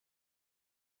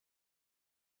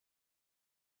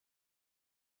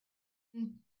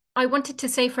I wanted to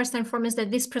say first and foremost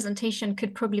that this presentation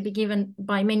could probably be given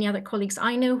by many other colleagues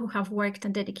I know who have worked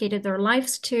and dedicated their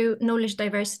lives to knowledge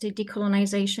diversity,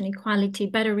 decolonization, equality,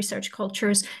 better research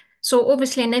cultures. So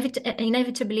obviously,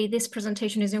 inevitably, this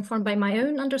presentation is informed by my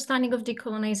own understanding of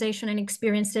decolonization and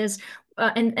experiences.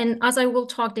 And as I will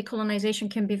talk, decolonization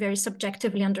can be very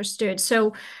subjectively understood.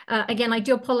 So again, I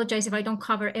do apologize if I don't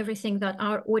cover everything that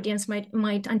our audience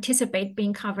might anticipate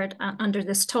being covered under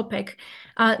this topic.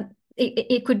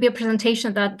 It could be a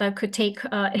presentation that could take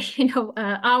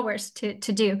hours to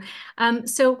do.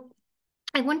 So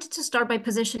I wanted to start by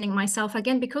positioning myself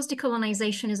again, because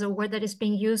decolonization is a word that is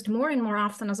being used more and more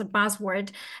often as a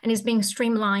buzzword and is being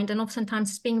streamlined, and oftentimes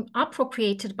it's being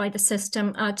appropriated by the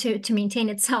system to maintain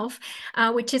itself,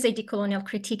 which is a decolonial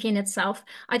critique in itself.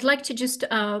 I'd like to just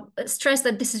stress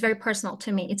that this is very personal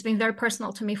to me. It's been very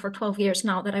personal to me for 12 years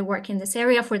now that I work in this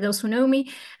area. For those who know me,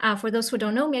 for those who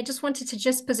don't know me, I just wanted to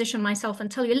just position myself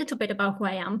and tell you a little bit about who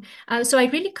I am. So I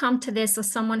really come to this as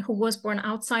someone who was born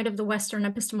outside of the Western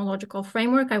epistemological framework.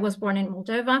 I was born in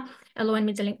Moldova, a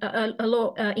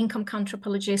low-income country,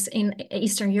 apologies, in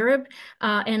Eastern Europe.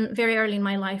 And very early in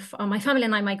my life, my family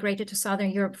and I migrated to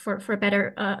Southern Europe for a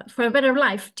better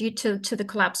life due to the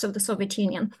collapse of the Soviet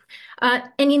Union.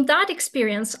 And in that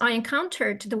experience, I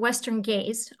encountered the Western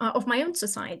gaze of my own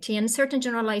society and certain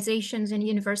generalizations and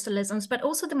universalisms, but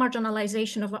also the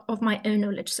marginalization of my own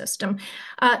knowledge system.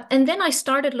 And then I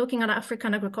started looking at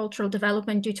African agricultural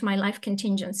development due to my life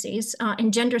contingencies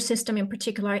and gender system in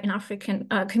particular in African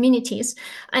communities.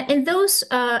 And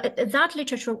that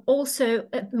literature also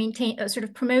sort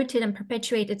of promoted and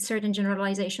perpetuated certain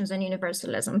generalizations and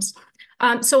universalisms.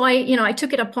 So I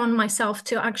took it upon myself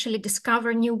to actually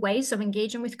discover new ways of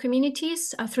engaging with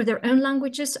communities through their own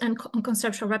languages and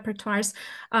conceptual repertoires,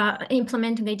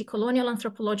 implementing a decolonial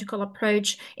anthropological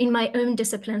approach in my own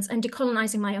disciplines and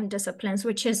decolonizing my own disciplines,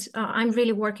 which is I'm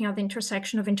really working at the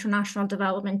intersection of international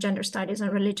development, gender studies, and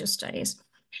religious studies.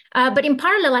 But in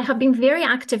parallel, I have been very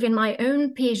active in my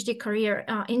own PhD career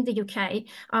in the UK.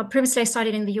 Previously, I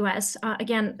studied in the US.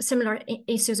 Again, similar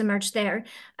issues emerged there.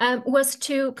 Was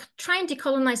to try and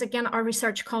decolonize again our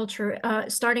research culture,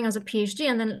 starting as a PhD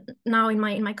and then now in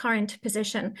my current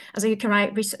position as a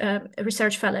UKRI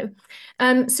research fellow.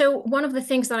 So one of the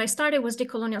things that I started was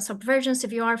Decolonial Subvergence,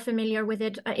 if you are familiar with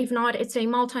it. If not, it's a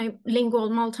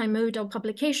multilingual, multimodal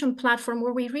publication platform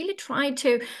where we really try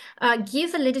to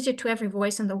give validity to every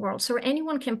voice in the world. So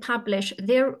anyone can publish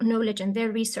their knowledge and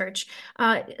their research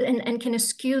and can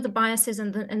eschew the biases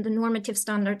and the normative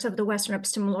standards of the Western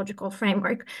epistemological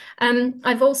framework.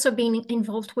 I've also been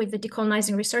involved with the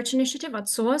Decolonizing Research Initiative at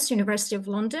SOAS, University of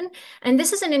London. And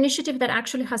this is an initiative that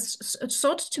actually has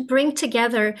sought to bring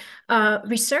together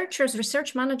researchers,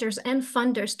 research managers, and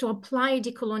funders to apply a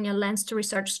decolonial lens to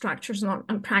research structures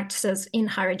and practices in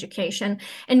higher education,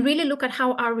 and really look at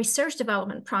how our research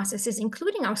development processes,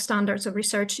 including our standards of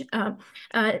research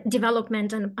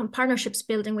development and partnerships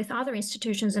building with other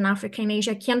institutions in Africa and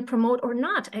Asia, can promote or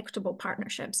not equitable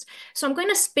partnerships. So I'm going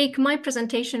to speak, my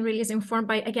presentation really is informed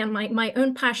by, again, my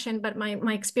own passion, but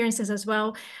my experiences as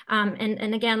well.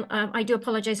 And again, I do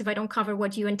apologize if I don't cover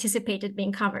what you anticipated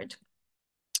being covered.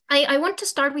 I want to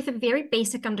start with a very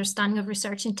basic understanding of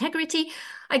research integrity.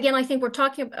 Again, I think we're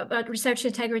talking about research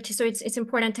integrity, so it's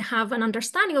important to have an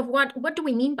understanding of what do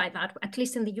we mean by that, at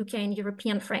least in the UK and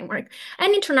European framework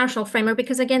and international framework,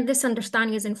 because again, this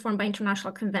understanding is informed by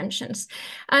international conventions.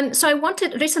 So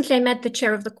recently I met the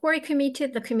chair of the UKRI committee,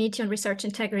 the Committee on Research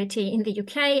Integrity in the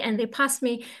UK, and they passed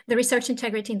me the Research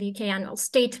Integrity in the UK annual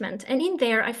statement. And in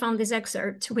there, I found this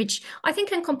excerpt, which I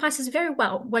think encompasses very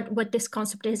well what this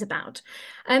concept is about.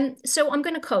 So I'm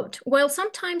going to quote, while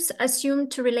sometimes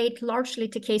assumed to relate largely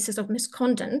to cases of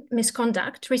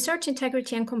misconduct, research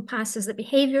integrity encompasses the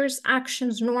behaviors,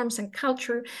 actions, norms, and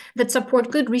culture that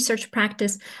support good research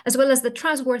practice, as well as the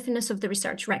trustworthiness of the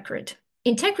research record.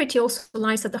 Integrity also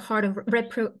lies at the heart of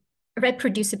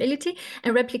reproducibility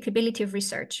and replicability of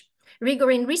research.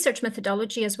 Rigor in research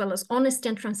methodology, as well as honesty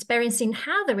and transparency in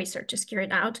how the research is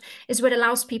carried out, is what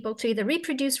allows people to either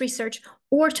reproduce research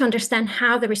or to understand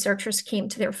how the researchers came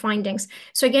to their findings.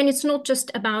 So again, it's not just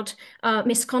about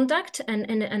misconduct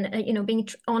and being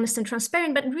honest and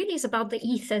transparent, but really is about the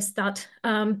ethos that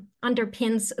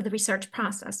underpins the research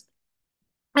process.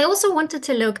 I also wanted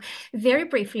to look very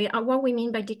briefly at what we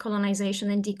mean by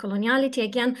decolonization and decoloniality.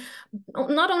 Again,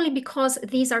 not only because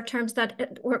these are terms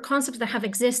that or concepts that have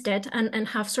existed and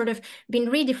have sort of been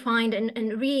redefined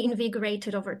and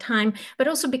reinvigorated over time, but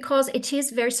also because it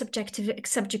is very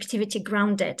subjectivity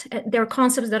grounded. There are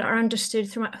concepts that are understood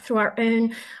through our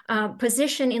own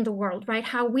position in the world, right?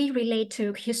 How we relate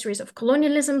to histories of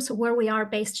colonialism, so where we are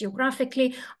based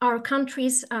geographically, our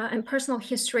countries and personal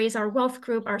histories, our wealth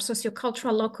group, our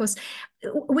sociocultural locus,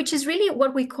 which is really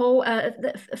what we call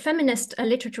the feminist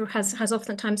literature has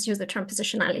oftentimes used the term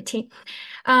positionality.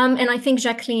 And I think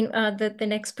Jacqueline, the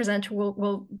next presenter,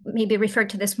 will maybe refer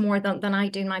to this more than I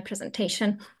do in my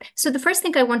presentation. So the first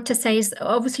thing I want to say is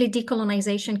obviously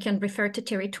decolonization can refer to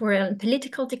territorial and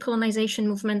political decolonization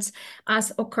movements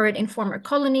as occurred in former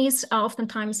colonies.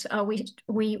 Oftentimes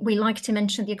we like to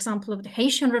mention the example of the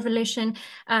Haitian Revolution,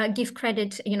 give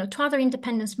credit to other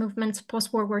independence movements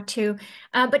post-World War II,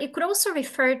 but it could also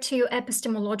refer to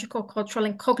epistemological, cultural,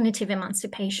 and cognitive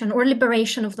emancipation or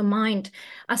liberation of the mind,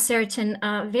 as certain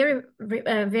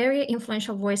very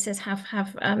influential voices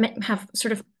have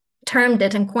sort of termed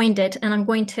it and coined it, and I'm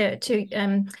going to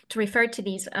refer to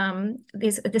these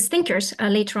thinkers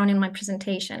later on in my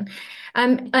presentation.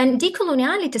 And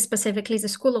decoloniality specifically is a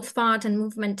school of thought and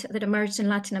movement that emerged in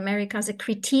Latin America as a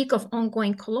critique of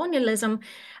ongoing colonialism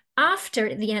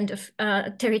after the end of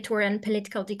territorial and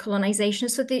political decolonization.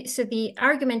 So the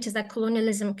argument is that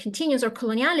colonialism continues, or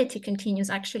coloniality continues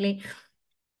actually,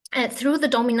 through the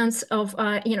dominance of,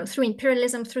 through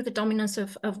imperialism, through the dominance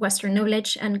of Western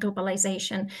knowledge and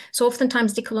globalization. So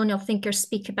oftentimes decolonial thinkers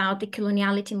speak about the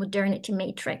coloniality modernity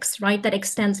matrix, right, that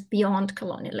extends beyond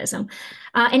colonialism.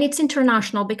 And it's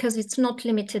international because it's not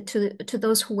limited to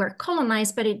those who were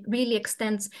colonized, but it really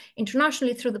extends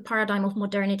internationally through the paradigm of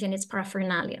modernity and its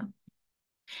paraphernalia.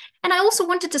 And I also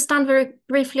wanted to stand very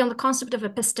briefly on the concept of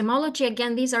epistemology.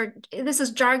 Again, this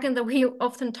is jargon that we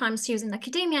oftentimes use in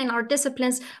academia in our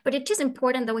disciplines, but it is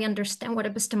important that we understand what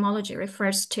epistemology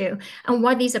refers to and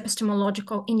what these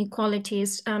epistemological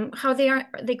inequalities, how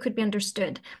they could be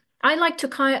understood. I like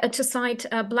to cite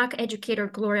Black educator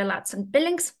Gloria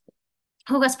Ladson-Billings,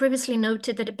 who has previously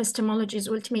noted that epistemology is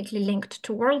ultimately linked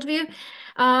to worldview.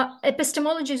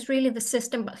 Epistemology is really the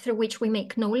system through which we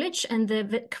make knowledge and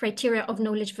the criteria of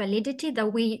knowledge validity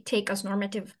that we take as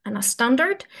normative and as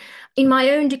standard. In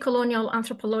my own decolonial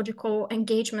anthropological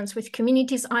engagements with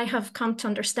communities, I have come to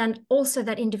understand also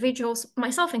that individuals,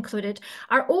 myself included,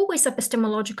 are always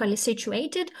epistemologically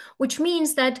situated, which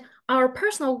means that our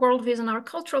personal worldviews and our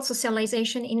cultural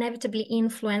socialization inevitably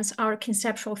influence our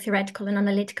conceptual, theoretical, and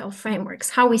analytical frameworks,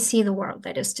 how we see the world,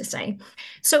 that is to say.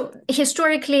 So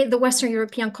historically, the Western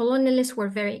European colonialists were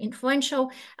very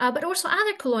influential, but also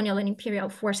other colonial and imperial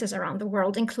forces around the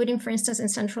world, including, for instance, in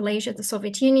Central Asia, the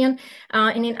Soviet Union,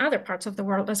 and in other parts of the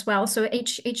world as well. So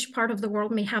each part of the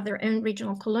world may have their own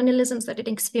regional colonialisms that it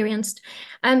experienced,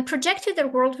 and projected their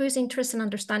worldviews, interests, and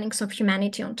understandings of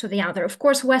humanity onto the other. Of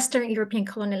course, Western European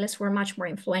colonialists were much more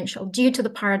influential due to the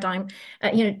paradigm,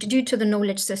 due to the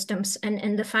knowledge systems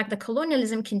and the fact that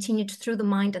colonialism continued through the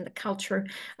mind and the culture,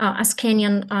 as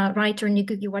Kenyan writer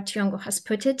Ngugi wa Thiong'o has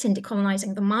put it in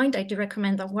Decolonizing the Mind. I do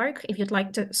recommend that work if you'd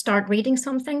like to start reading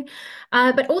something,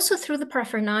 but also through the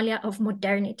paraphernalia of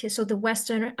modernity, so the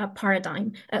Western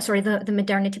paradigm, the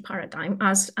modernity paradigm,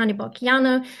 as Anibal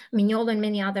Quijano, Mignolo, and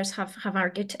many others have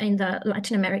argued in the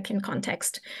Latin American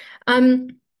context.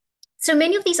 So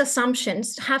many of these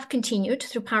assumptions have continued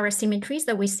through power asymmetries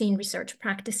that we see in research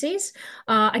practices.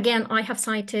 Again, I have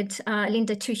cited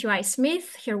Linda Tuhiwai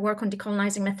Smith. Her work on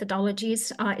decolonizing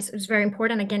methodologies is very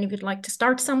important, again, if you'd like to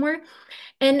start somewhere.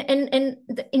 And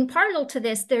in parallel to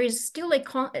this, there is still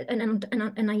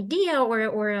an idea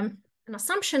or an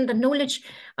assumption that knowledge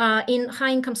in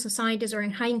high-income societies or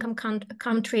in high-income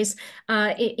countries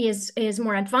is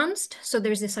more advanced. So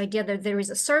there's this idea that there is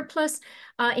a surplus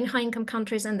in high-income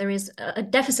countries and there is a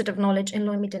deficit of knowledge in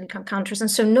low and middle-income countries.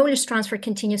 And so knowledge transfer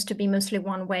continues to be mostly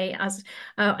one way, as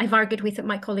I've argued with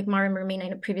my colleague Romina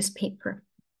in a previous paper.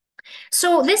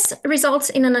 So this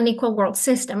results in an unequal world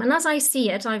system. And as I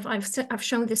see it, I've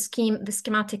shown this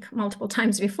schematic multiple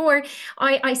times before.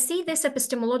 I see this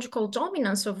epistemological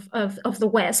dominance of the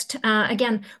West,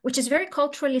 again, which is very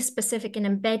culturally specific and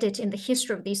embedded in the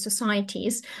history of these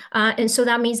societies. And so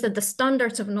that means that the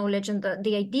standards of knowledge and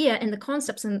the idea and the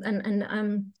concepts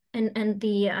and and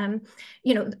the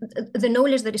the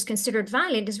knowledge that is considered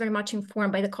valid is very much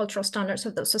informed by the cultural standards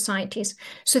of those societies.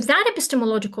 So that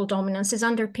epistemological dominance is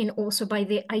underpinned also by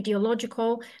the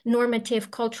ideological,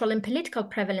 normative, cultural, and political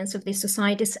prevalence of these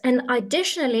societies, and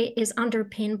additionally is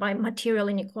underpinned by material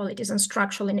inequalities and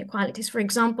structural inequalities. For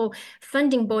example,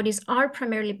 funding bodies are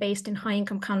primarily based in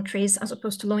high-income countries as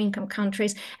opposed to low-income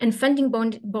countries, and funding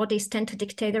bodies tend to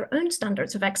dictate their own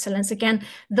standards of excellence. Again,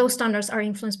 those standards are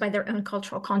influenced by their own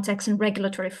cultural context and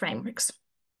regulatory frameworks.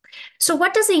 So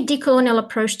what does a decolonial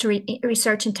approach to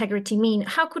research integrity mean?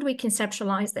 How could we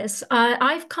conceptualize this?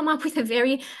 I've come up with a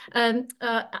very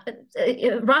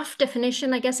rough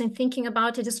definition, I guess, in thinking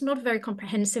about it. It's not very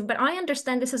comprehensive, but I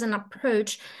understand this as an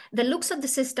approach that looks at the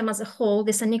system as a whole,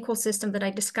 this unequal system that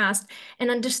I discussed,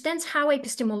 and understands how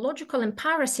epistemological and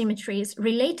power asymmetries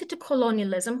related to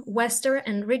colonialism, Western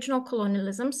and regional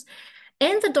colonialisms,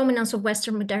 and the dominance of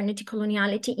Western modernity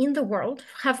coloniality in the world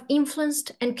have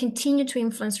influenced and continue to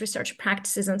influence research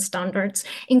practices and standards,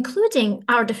 including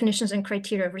our definitions and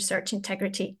criteria of research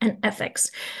integrity and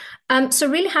ethics. So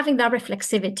really having that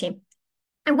reflexivity.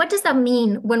 And what does that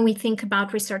mean when we think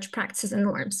about research practices and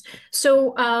norms?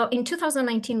 So in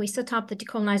 2019, we set up the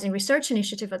Decolonizing Research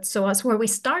Initiative at SOAS, where we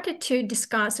started to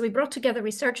discuss, we brought together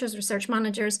researchers, research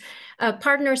managers,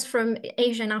 partners from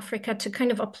Asia and Africa to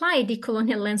kind of apply a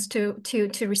decolonial lens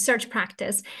to research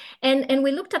practice. And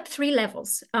we looked at three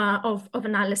levels of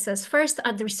analysis. First,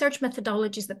 at the research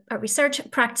methodologies, the research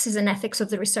practices and ethics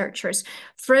of the researchers,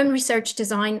 from research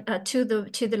design to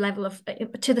the level of,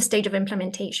 to the stage of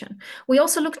implementation. We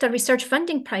also looked at research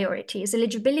funding priorities,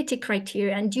 eligibility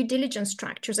criteria, and due diligence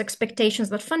structures, expectations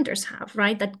that funders have,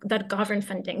 right, that govern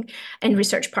funding and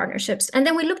research partnerships. And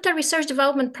then we looked at research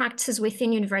development practices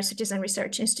within universities and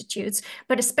research institutes,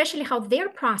 but especially how their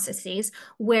processes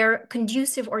were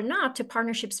conducive or not to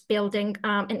partnerships building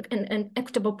and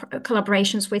equitable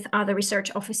collaborations with other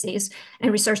research offices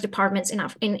and research departments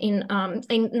in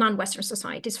non-Western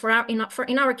societies.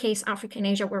 In our case, Africa and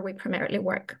Asia, where we primarily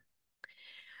work.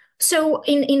 So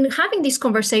in having these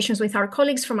conversations with our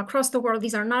colleagues from across the world,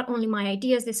 these are not only my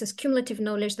ideas, this is cumulative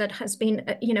knowledge that has been,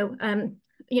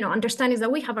 understandings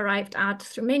that we have arrived at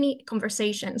through many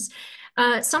conversations.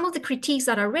 Some of the critiques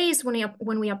that are raised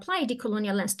when we apply a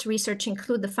decolonial lens to research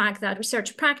include the fact that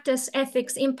research practice,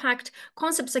 ethics, impact,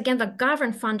 concepts, again, that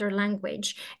govern funder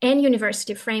language and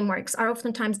university frameworks are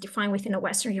oftentimes defined within a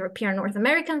Western European, North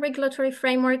American regulatory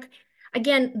framework.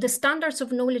 Again, the standards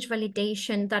of knowledge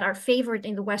validation that are favored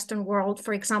in the Western world,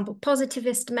 for example,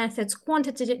 positivist methods,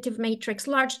 quantitative matrix,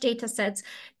 large data sets,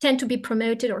 tend to be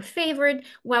promoted or favored,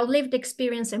 while lived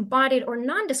experience, embodied or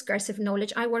non-discursive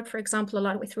knowledge, I work, for example, a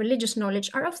lot with religious knowledge,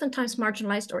 are oftentimes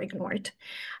marginalized or ignored.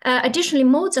 Additionally,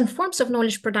 modes and forms of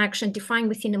knowledge production defined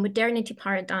within a modernity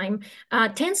paradigm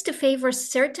tends to favor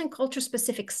certain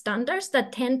culture-specific standards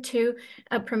that tend to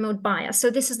promote bias. So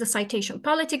this is the citation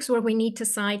politics, where we need to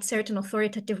cite certain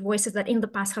authoritative voices that in the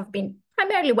past have been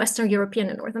primarily Western European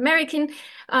and North American,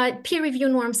 peer review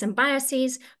norms and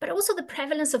biases, but also the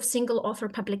prevalence of single author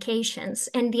publications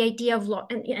and the idea of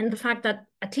and the fact that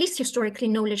at least historically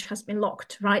knowledge has been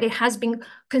locked, right? It has been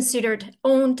considered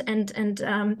owned and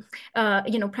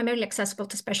primarily accessible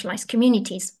to specialized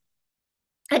communities.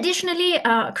 Additionally,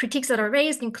 critiques that are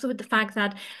raised include the fact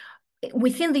that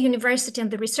within the university and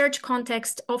the research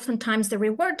context, oftentimes the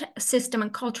reward system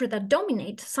and culture that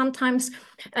dominate sometimes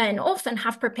and often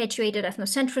have perpetuated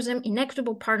ethnocentrism,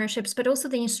 inequitable partnerships, but also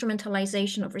the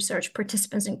instrumentalization of research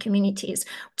participants and communities,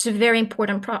 which is a very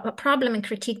important problem and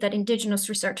critique that Indigenous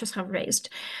researchers have raised.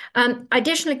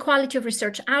 Additionally, quality of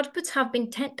research outputs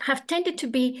have tended to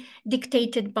be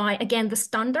dictated by, again, the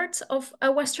standards of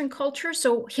a Western culture.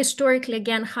 So historically,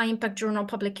 again, high-impact journal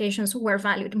publications were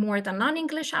valued more than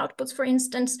non-English outputs, for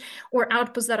instance, or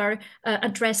outputs that are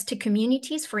addressed to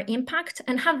communities for impact,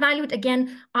 and have valued,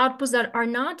 again, outputs that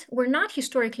were not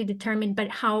historically determined, but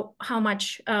how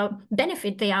much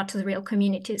benefit they are to the real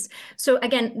communities. So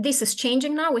again, this is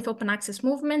changing now with open access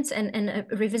movements and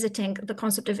revisiting the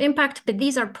concept of impact, but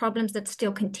these are problems that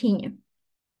still continue.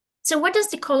 So what does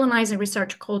decolonizing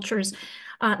research cultures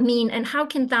mean, and how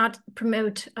can that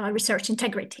promote research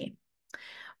integrity?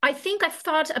 I think I've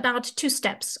thought about two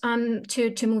steps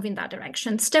to move in that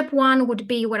direction. Step one would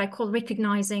be what I call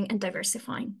recognizing and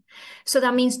diversifying. So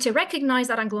that means to recognize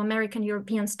that Anglo-American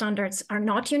European standards are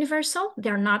not universal,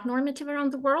 they're not normative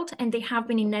around the world, and they have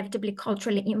been inevitably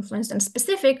culturally influenced and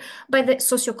specific by the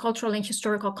sociocultural and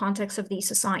historical context of these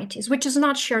societies, which is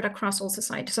not shared across all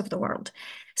societies of the world.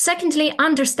 Secondly,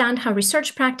 understand how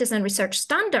research practice and research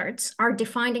standards are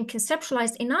defined and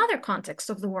conceptualized in other contexts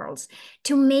of the world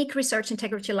to make research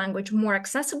integrity language more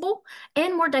accessible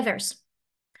and more diverse.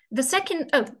 The second,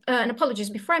 and apologies,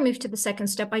 before I move to the second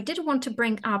step, I did want to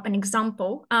bring up an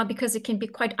example because it can be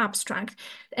quite abstract.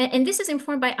 And this is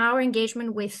informed by our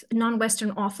engagement with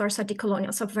non-Western authors at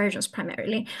decolonial subversions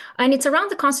primarily. And it's around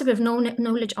the concept of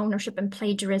knowledge ownership and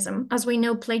plagiarism. As we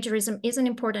know, plagiarism is an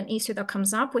important issue that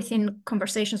comes up within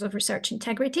conversations of research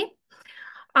integrity.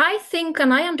 I think,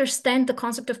 and I understand the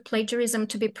concept of plagiarism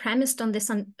to be premised on this,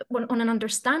 on an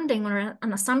understanding or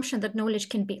an assumption that knowledge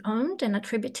can be owned and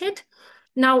attributed.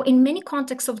 Now, in many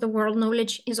contexts of the world,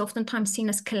 knowledge is oftentimes seen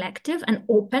as collective and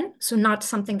open, so not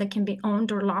something that can be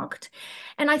owned or locked.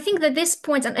 And I think that this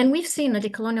point, and we've seen the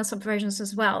decolonial subversions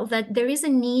as well, that there is a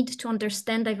need to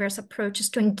understand diverse approaches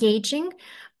to engaging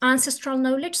ancestral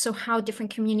knowledge, so how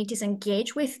different communities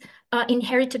engage with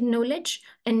inherited knowledge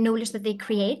and knowledge that they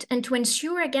create, and to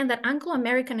ensure, again, that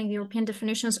Anglo-American and European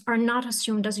definitions are not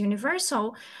assumed as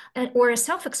universal or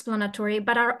self-explanatory,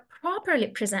 but are properly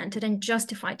presented and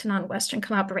justified to non-Western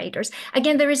collaborators.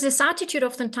 Again, there is this attitude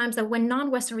oftentimes that when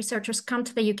non-Western researchers come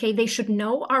to the UK, they should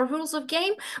know our rules of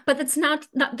game, but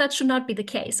that should not be the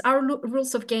case. Our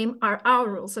rules of game are our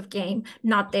rules of game,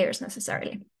 not theirs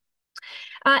necessarily.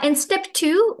 And step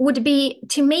 2 would be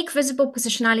to make visible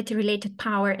positionality-related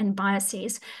power and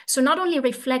biases. So not only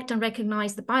reflect and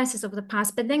recognize the biases of the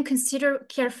past, but then consider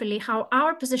carefully how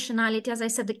our positionality, as I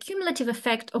said, the cumulative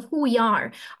effect of who we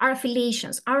are, our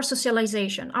affiliations, our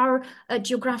socialization, our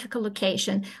geographical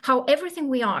location, how everything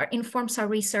we are informs our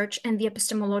research and the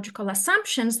epistemological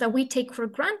assumptions that we take for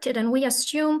granted and we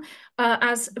assume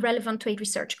as relevant to a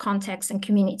research context and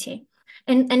community.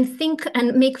 And think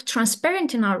and make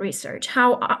transparent in our research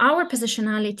how our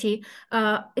positionality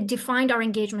defined our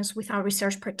engagements with our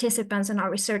research participants and our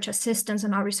research assistants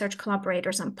and our research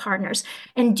collaborators and partners,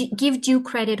 and give due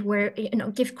credit where,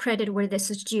 give credit where this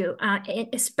is due,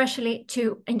 especially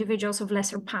to individuals of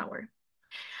lesser power.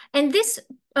 And this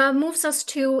moves us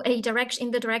to in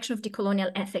the direction of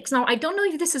decolonial ethics. Now, I don't know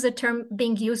if this is a term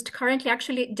being used currently.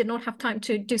 Actually, did not have time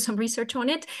to do some research on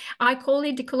it. I call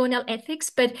it decolonial ethics,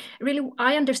 but really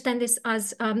I understand this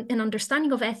as an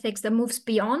understanding of ethics that moves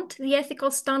beyond the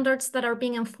ethical standards that are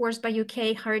being enforced by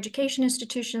UK higher education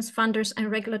institutions, funders,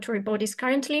 and regulatory bodies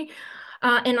currently.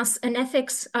 And an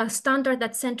ethics standard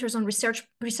that centers on researcher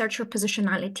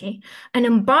positionality and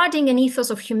embodying an ethos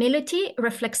of humility,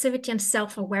 reflexivity, and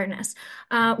self-awareness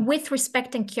with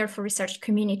respect and care for research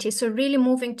community. So really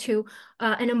moving to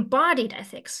an embodied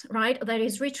ethics, right? That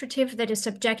is reiterative, that is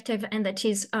subjective, and that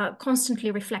is constantly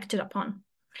reflected upon.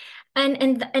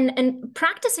 And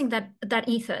practicing that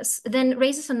ethos then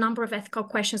raises a number of ethical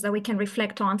questions that we can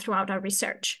reflect on throughout our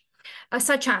research,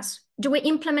 such as, do we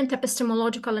implement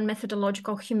epistemological and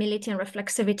methodological humility and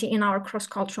reflexivity in our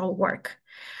cross-cultural work?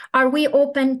 Are we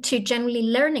open to genuinely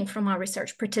learning from our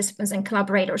research participants and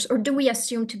collaborators, or do we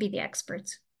assume to be the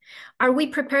experts? Are we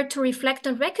prepared to reflect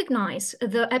and recognize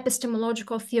the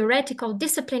epistemological, theoretical,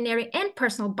 disciplinary, and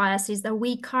personal biases that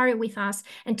we carry with us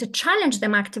and to challenge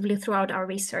them actively throughout our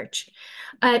research?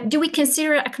 Do we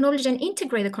consider, acknowledge, and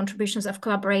integrate the contributions of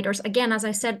collaborators? Again, as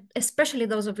I said, especially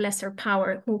those of lesser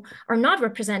power who are not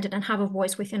represented and have a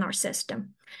voice within our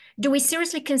system. Do we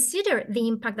seriously consider the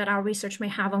impact that our research may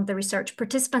have on the research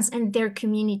participants and their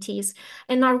communities?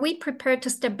 And are we prepared to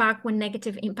step back when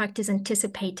negative impact is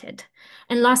anticipated?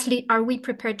 And lastly, are we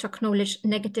prepared to acknowledge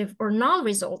negative or null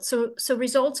results? So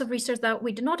results of research that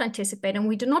we do not anticipate and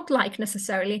we do not like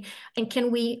necessarily, and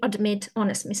can we admit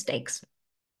honest mistakes?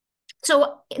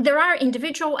 So there are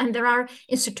individual and there are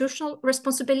institutional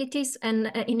responsibilities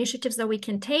and initiatives that we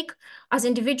can take. As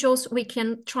individuals, we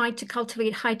can try to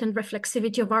cultivate heightened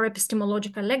reflexivity of our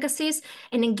epistemological legacies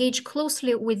and engage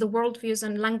closely with the worldviews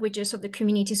and languages of the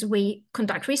communities we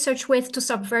conduct research with to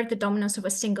subvert the dominance of a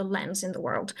single lens in the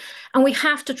world. And we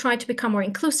have to try to become more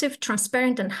inclusive,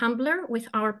 transparent, and humbler with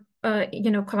our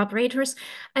collaborators,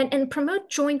 and promote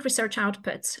joint research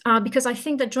outputs, because I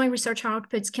think that joint research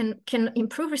outputs can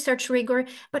improve research rigor,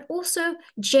 but also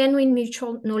genuine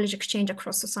mutual knowledge exchange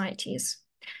across societies.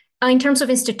 In terms of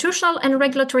institutional and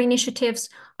regulatory initiatives,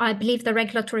 I believe the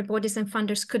regulatory bodies and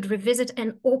funders could revisit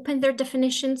and open their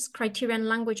definitions, criteria, and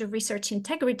language of research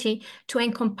integrity to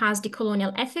encompass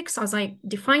decolonial ethics as I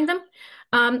define them.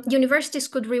 Universities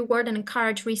could reward and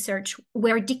encourage research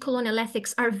where decolonial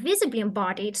ethics are visibly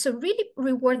embodied. So really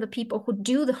reward the people who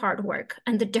do the hard work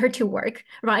and the dirty work,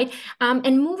 right?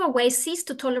 And move away, cease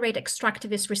to tolerate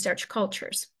extractivist research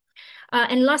cultures.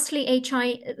 And lastly,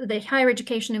 the higher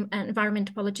education and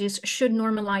environmental policies should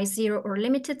normalize zero or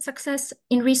limited success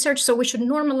in research. So we should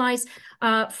normalize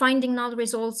finding null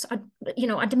results,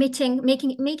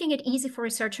 making it easy for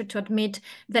researcher to admit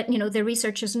that, the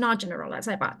research is not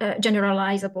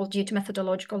generalizable due to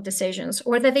methodological decisions,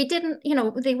 or that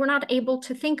they were not able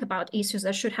to think about issues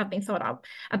that should have been thought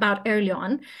about early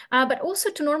on, but also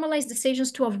to normalize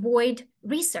decisions to avoid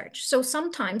research. So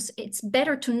sometimes it's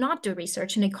better to not do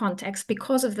research in a context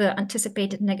because of the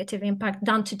anticipated negative impact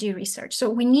than to do research. So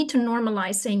we need to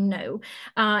normalize saying no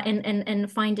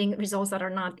and finding results that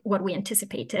are not what we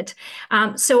anticipated.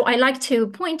 So I like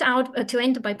to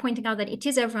end by pointing out that it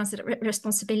is everyone's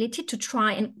responsibility to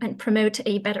try and promote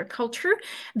a better culture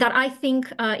that I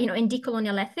think, in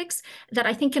decolonial ethics, that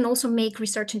I think can also make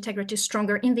research integrity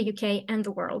stronger in the UK and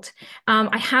the world.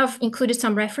 I have included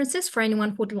some references for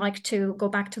anyone who would like to go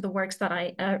back to the works that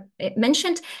I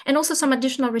mentioned, and also some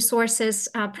additional resources,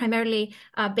 primarily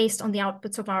based on the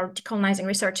outputs of our decolonizing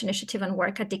research initiative and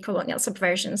work at Decolonial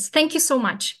Subversions. Thank you so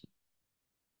much.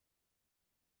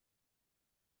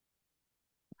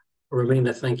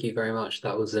 Romina, thank you very much.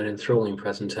 That was an enthralling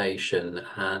presentation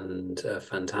and a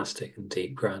fantastic and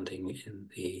deep grounding in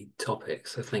the topic.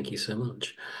 So thank you so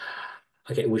much.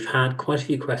 Okay, we've had quite a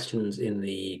few questions in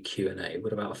the Q&A. We've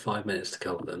got about 5 minutes to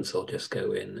cover them, so I'll just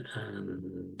go in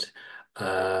and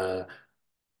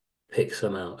pick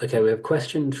some out. Okay, we have a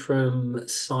question from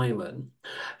Simon,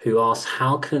 who asks,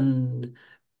 how can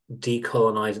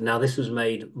decolonize, now this was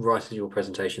made right as your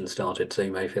presentation started, so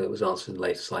you may feel it was answered in the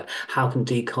later slide. How can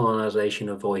decolonization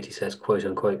avoid, he says, quote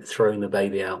unquote, throwing the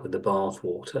baby out with the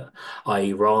bathwater,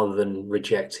 i.e. rather than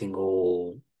rejecting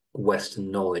all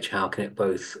Western knowledge, how can it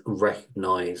both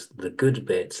recognize the good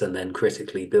bits and then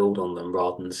critically build on them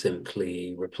rather than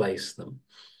simply replace them?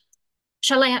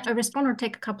 Shall I respond or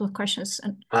take a couple of questions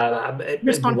and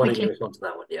respond quickly? Why don't you respond to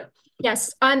that one? Yeah.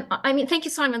 Yes, thank you,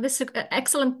 Simon. This is an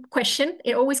excellent question.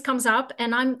 It always comes up,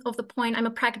 and I'm a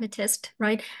pragmatist,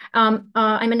 right? I'm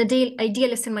an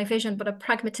idealist in my vision, but a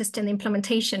pragmatist in the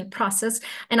implementation process.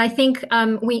 And I think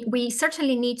we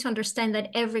certainly need to understand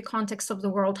that every context of the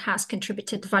world has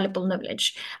contributed valuable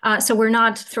knowledge. So we're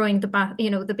not throwing the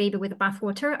baby with the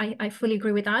bathwater. I fully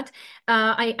agree with that.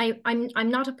 I'm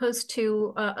not opposed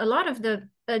to a lot of the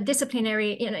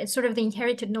disciplinary, it's sort of the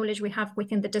inherited knowledge we have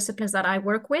within the disciplines that I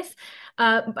work with.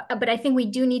 But I think we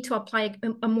do need to apply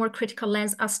a more critical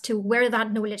lens as to where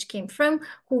that knowledge came from,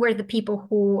 who were the people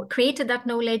who created that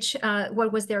knowledge,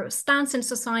 what was their stance in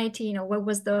society, what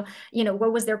was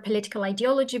their political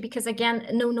ideology, because again,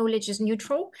 no knowledge is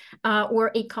neutral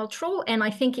or acultural. And I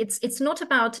think it's not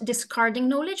about discarding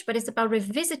knowledge, but it's about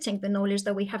revisiting the knowledge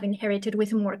that we have inherited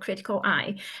with a more critical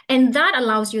eye. And that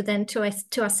allows you then to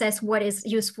assess what is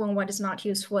useful and what is not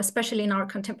useful, especially in our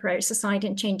contemporary society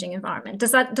and changing environment.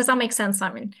 Does that make sense,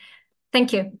 Simon?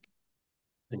 Thank you.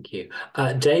 Thank you.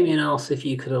 Damien asks if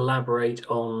you could elaborate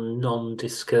on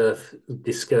non-discursive,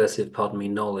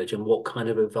 knowledge and what kind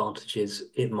of advantages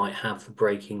it might have for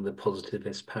breaking the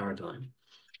positivist paradigm.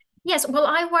 Yes, well,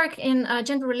 I work in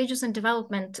gender, religions, and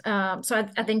development, so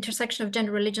at the intersection of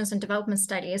gender, religions, and development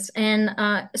studies. And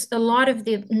a lot of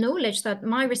the knowledge that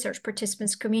my research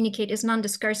participants communicate is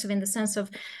non-discursive in the sense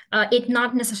of it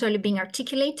not necessarily being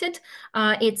articulated.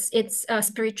 It's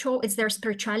spiritual, it's their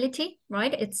spirituality,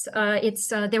 right? It's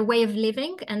their way of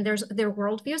living, and there's their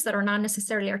worldviews that are not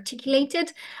necessarily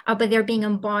articulated, but they're being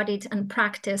embodied and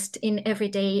practiced in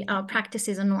everyday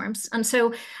practices and norms. And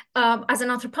so as an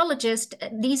anthropologist,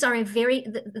 these are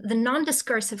the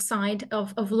non-discursive side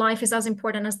of life is as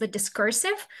important as the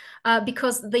discursive,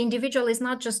 because the individual is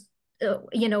not just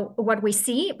what we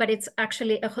see, but it's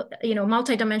actually a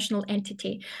multidimensional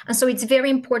entity. And so it's very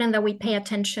important that we pay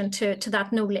attention to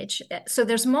that knowledge. So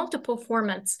there's multiple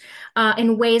formats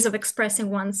and ways of expressing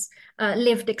one's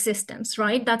lived existence,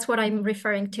 right? That's what I'm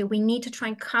referring to. We need to try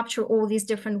and capture all these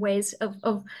different ways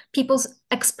of people's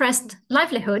expressed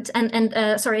livelihood and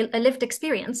a lived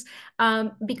experience,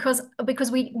 because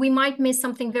we might miss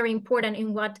something very important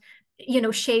in what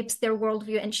shapes their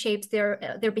worldview and shapes their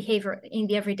behavior in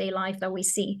the everyday life that we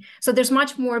see. So there's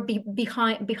much more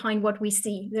behind what we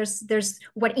see. There's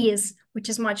what is, which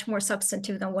is much more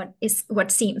substantive than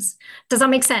what seems. Does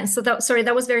that make sense? So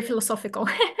that was very philosophical.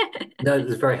 No, it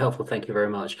was very helpful. Thank you very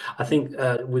much. I think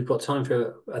we've got time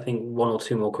for, I think, one or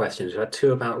two more questions. We had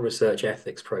two about research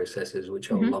ethics processes,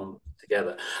 which I'll lump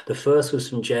together. The first was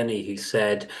from Jenny, who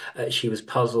said she was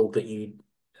puzzled that you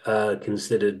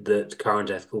considered that current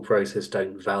ethical process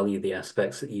don't value the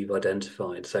aspects that you've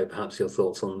identified. So perhaps your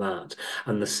thoughts on that.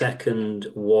 And the second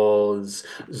was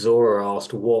Zora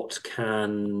asked, what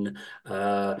can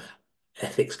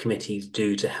ethics committees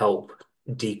do to help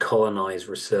decolonize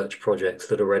research projects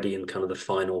that are already in kind of the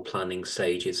final planning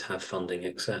stages, have funding,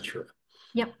 etc.?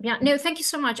 Yep. Yeah. No, thank you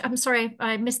so much. I'm sorry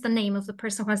I missed the name of the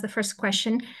person who has the first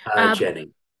question. Uh,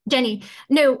 Jenny. Jenny,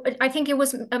 no, I think it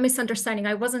was a misunderstanding.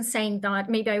 I wasn't saying that,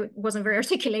 maybe I wasn't very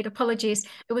articulate, apologies.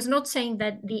 I was not saying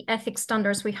that the ethics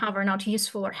standards we have are not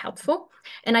useful or helpful.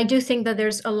 And I do think that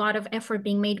there's a lot of effort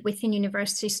being made within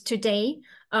universities today,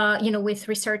 with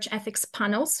research ethics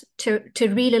panels to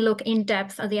really look in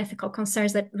depth at the ethical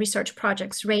concerns that research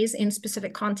projects raise in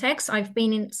specific contexts. I've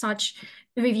been in such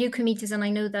review committees, and I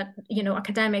know that,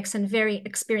 academics and very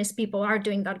experienced people are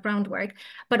doing that groundwork.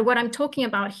 But what I'm talking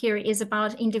about here is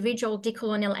about individual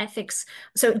decolonial ethics.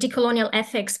 So decolonial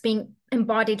ethics being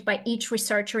embodied by each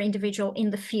researcher individual in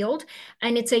the field.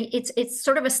 And it's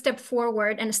sort of a step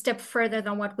forward and a step further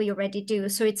than what we already do.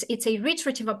 So it's a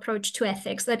reiterative approach to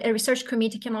ethics that a research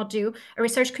committee cannot do. A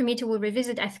research committee will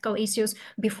revisit ethical issues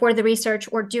before the research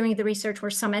or during the research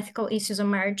where some ethical issues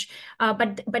emerge.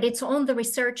 But it's on the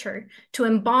researcher to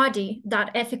embody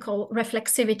that ethical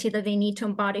reflexivity that they need to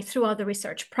embody throughout the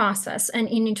research process and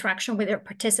in interaction with their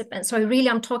participants. So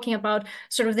I'm talking about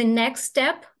sort of the next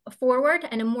step forward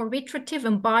and a more reiterative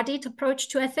embodied approach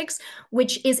to ethics,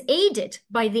 which is aided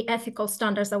by the ethical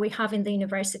standards that we have in the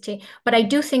university. But I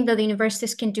do think that the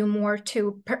universities can do more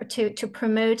to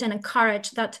promote and encourage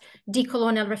that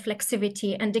decolonial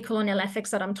reflexivity and decolonial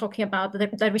ethics that I'm talking about,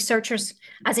 that researchers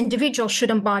as individuals should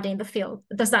embody in the field.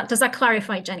 Does that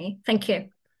clarify, Jenny? Thank you.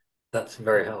 That's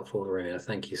very helpful, Romina.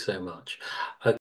 Thank you so much.